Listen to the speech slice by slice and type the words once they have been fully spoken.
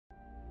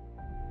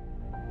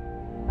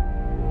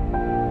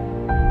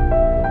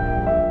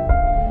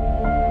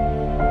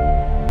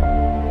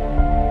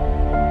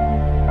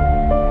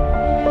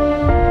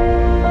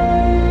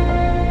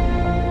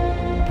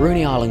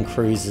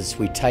cruises,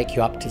 we take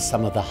you up to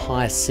some of the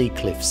highest sea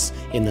cliffs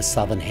in the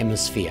southern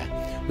hemisphere.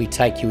 We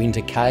take you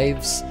into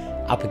caves,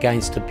 up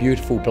against a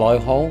beautiful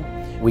blowhole.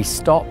 We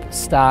stop,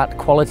 start,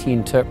 quality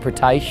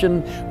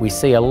interpretation. We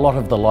see a lot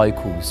of the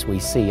locals. We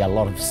see a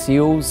lot of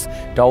seals,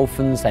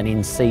 dolphins and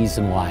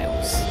in-season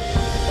whales.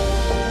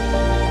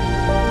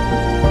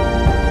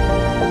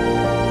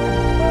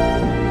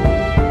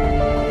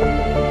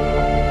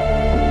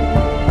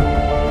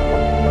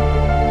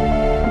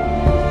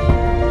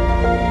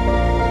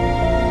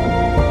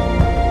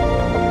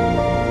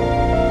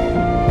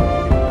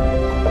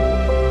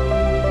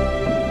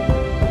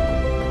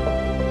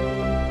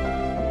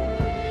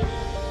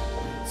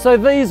 So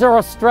these are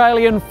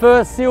Australian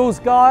fur seals,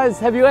 guys.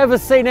 Have you ever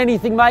seen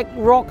anything make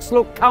rocks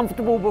look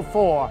comfortable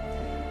before?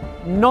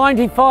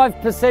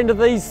 95% of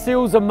these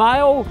seals are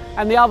male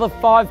and the other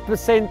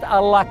 5%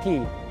 are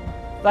lucky.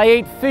 They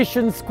eat fish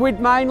and squid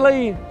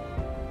mainly,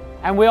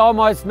 and we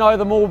almost know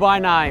them all by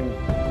name.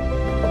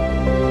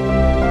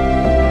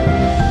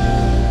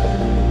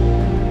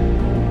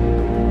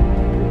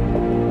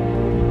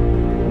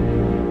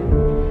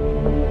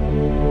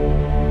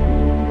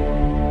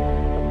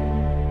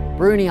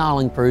 Bruny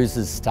Island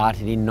cruises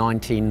started in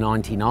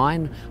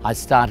 1999. I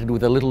started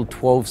with a little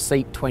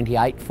 12-seat,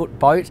 28-foot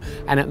boat,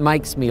 and it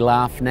makes me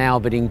laugh now,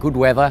 but in good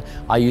weather,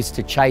 I used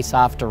to chase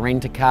after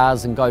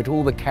rent-a-cars and go to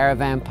all the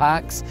caravan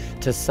parks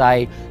to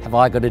say, have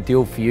I got a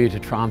deal for you to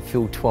try and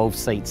fill 12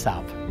 seats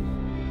up?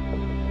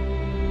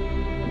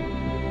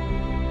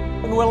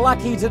 And we're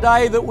lucky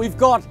today that we've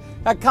got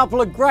a couple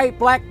of great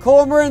black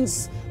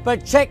cormorants,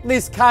 but check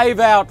this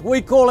cave out.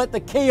 We call it the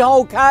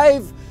Keyhole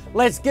Cave.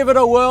 Let's give it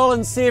a whirl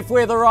and see if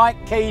we're the right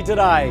key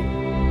today.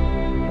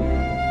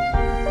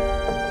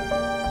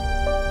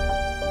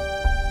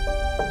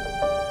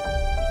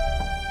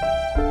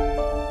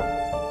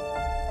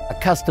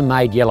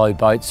 Custom-made yellow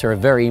boats are a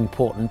very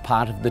important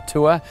part of the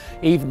tour.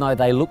 Even though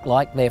they look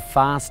like they're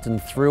fast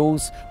and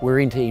thrills, we're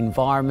into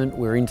environment,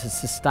 we're into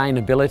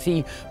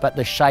sustainability, but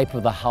the shape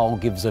of the hull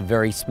gives a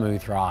very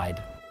smooth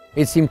ride.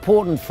 It's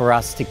important for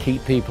us to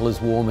keep people as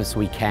warm as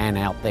we can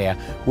out there.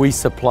 We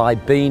supply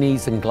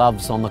beanies and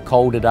gloves on the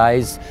colder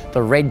days.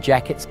 The red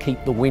jackets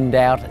keep the wind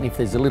out, and if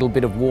there's a little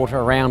bit of water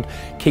around,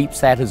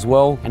 keeps that as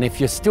well. And if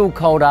you're still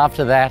cold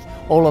after that,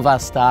 all of our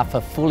staff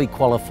are fully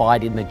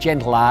qualified in the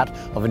gentle art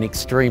of an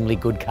extremely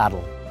good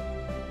cuddle.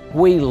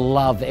 We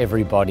love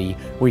everybody.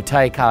 We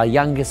take our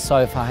youngest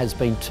so far has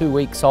been 2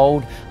 weeks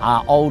old.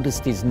 Our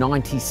oldest is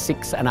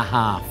 96 and a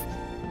half.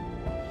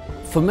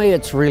 For me,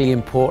 it's really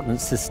important,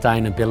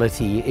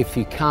 sustainability. If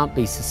you can't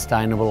be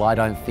sustainable, I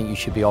don't think you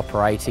should be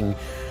operating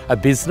a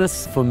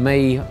business. For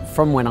me,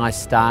 from when I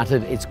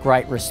started, it's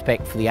great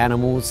respect for the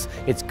animals,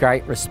 it's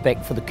great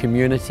respect for the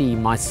community,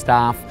 my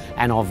staff,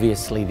 and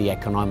obviously the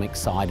economic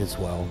side as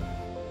well.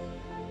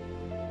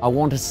 I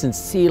want to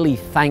sincerely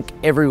thank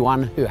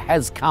everyone who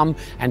has come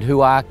and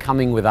who are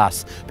coming with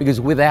us, because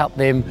without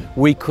them,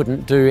 we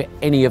couldn't do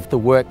any of the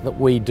work that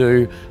we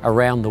do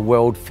around the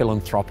world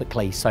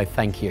philanthropically, so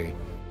thank you.